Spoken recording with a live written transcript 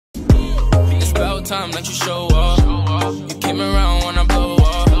time that you show up. You came around when I blow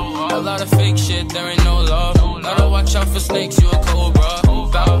up. A lot of fake shit, there ain't no love. Gotta watch out for snakes, you a cobra.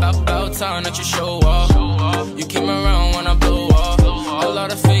 About time that you show up. You came around when I blow up. A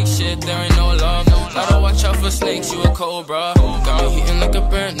lot of fake shit, there ain't no love. Gotta watch out for snakes, you a cobra. Got me heating like a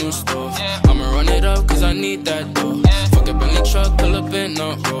brand new stove. I'ma run it up cause I need that dough. Fuck up in the truck, pull up in the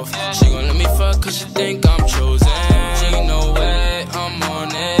roof. She gon' let me fuck cause she think I'm chosen. She know it, I'm on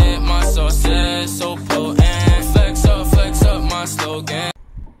it. My sauce is so potent. Flex up my slogan.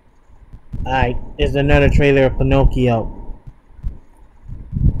 Alright, here's another trailer of Pinocchio.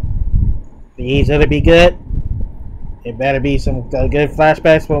 These gonna be good. It better be some good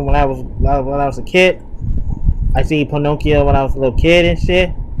flashbacks from when I was a kid. I see Pinocchio when I was a little kid and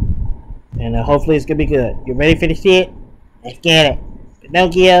shit. And hopefully it's gonna be good. You ready for the shit? Let's get it.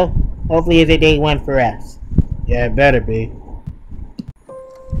 Pinocchio, hopefully it's a day one for us. Yeah, it better be.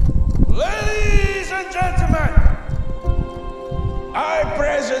 Ladies and gentlemen, I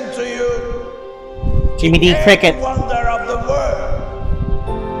present to you Jimmy D. Cricket. wonder of the world.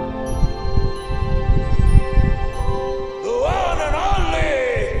 The one and only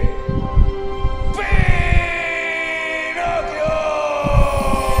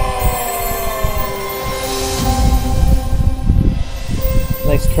Pinocchio!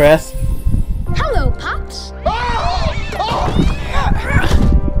 Thanks, Chris. Hello, Pops.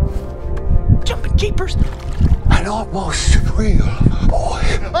 Jumping jeepers. An almost real boy.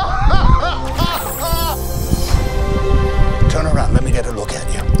 Turn around, let me get a look at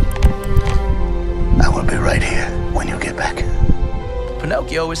you. I will be right here when you get back.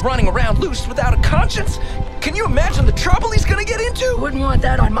 Pinocchio is running around loose without a conscience. Can you imagine the trouble he's gonna get into? Wouldn't want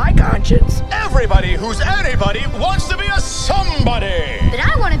that on my conscience. Everybody who's anybody wants to be a somebody. But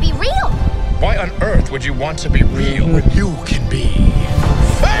I want to be real. Why on earth would you want to be real when you can be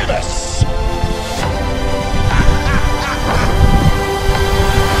famous?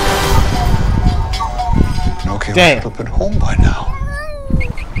 Pinocchio Damn. should have been home by now.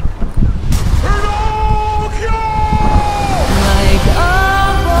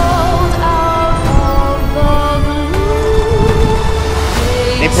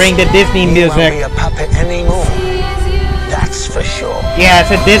 They bring the Disney You won't be music. a puppet anymore. That's for sure. Yeah, it's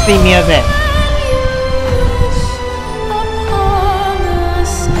a Disney music.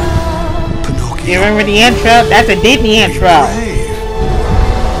 Pinocchio. You remember the intro? That's a Disney intro.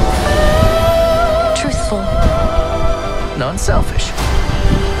 Truthful. Non-selfish.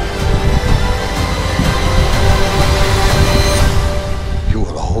 You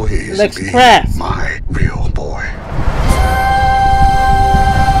will always Looks be pressed. my real boy.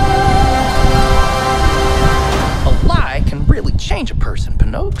 A lie can really change a person,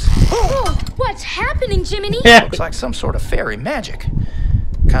 Pinocchio. Oh, what's happening, Jiminy? Yeah. Looks like some sort of fairy magic.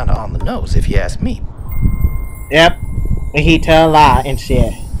 Kinda on the nose, if you ask me. Yep. And he tell a lie and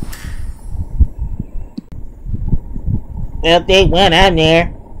shit. Well, day one, I'm there.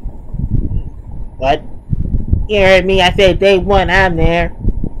 What? You heard me, I said day one, I'm there.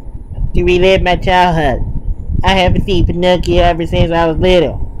 To relive my childhood. I haven't seen Pinocchio ever since I was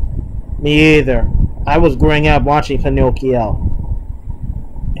little. Me either. I was growing up watching Pinocchio.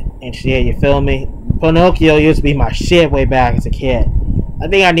 And shit, you feel me? Pinocchio used to be my shit way back as a kid. I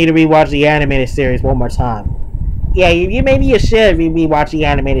think I need to rewatch the animated series one more time. Yeah, you maybe you should rewatch the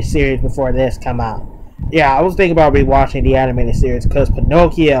animated series before this come out. Yeah, I was thinking about rewatching the animated series because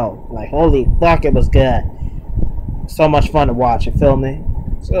Pinocchio, like, holy fuck, it was good. So much fun to watch, you feel me?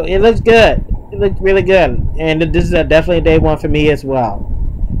 So it looks good. It looks really good, and this is definitely a day one for me as well.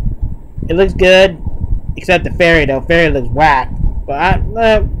 It looks good, except the fairy though. Fairy looks whack, but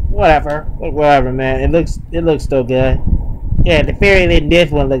whatever, man. It looks still good. Yeah, the fairy in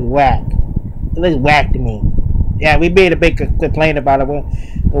this one looks whack. It looks whack to me. Yeah, we made a big complaint about it when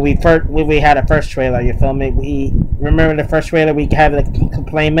we had the first trailer. You feel me? We remember the first trailer we had the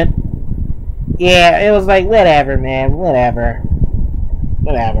complaint. Yeah, it was like whatever, man. Whatever.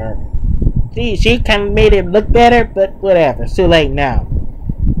 She kind of made it look better, but whatever. It's too late now.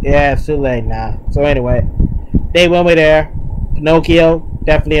 Yeah, it's too late now. So anyway, day one we there. Pinocchio,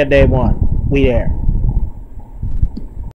 definitely a day one. We there.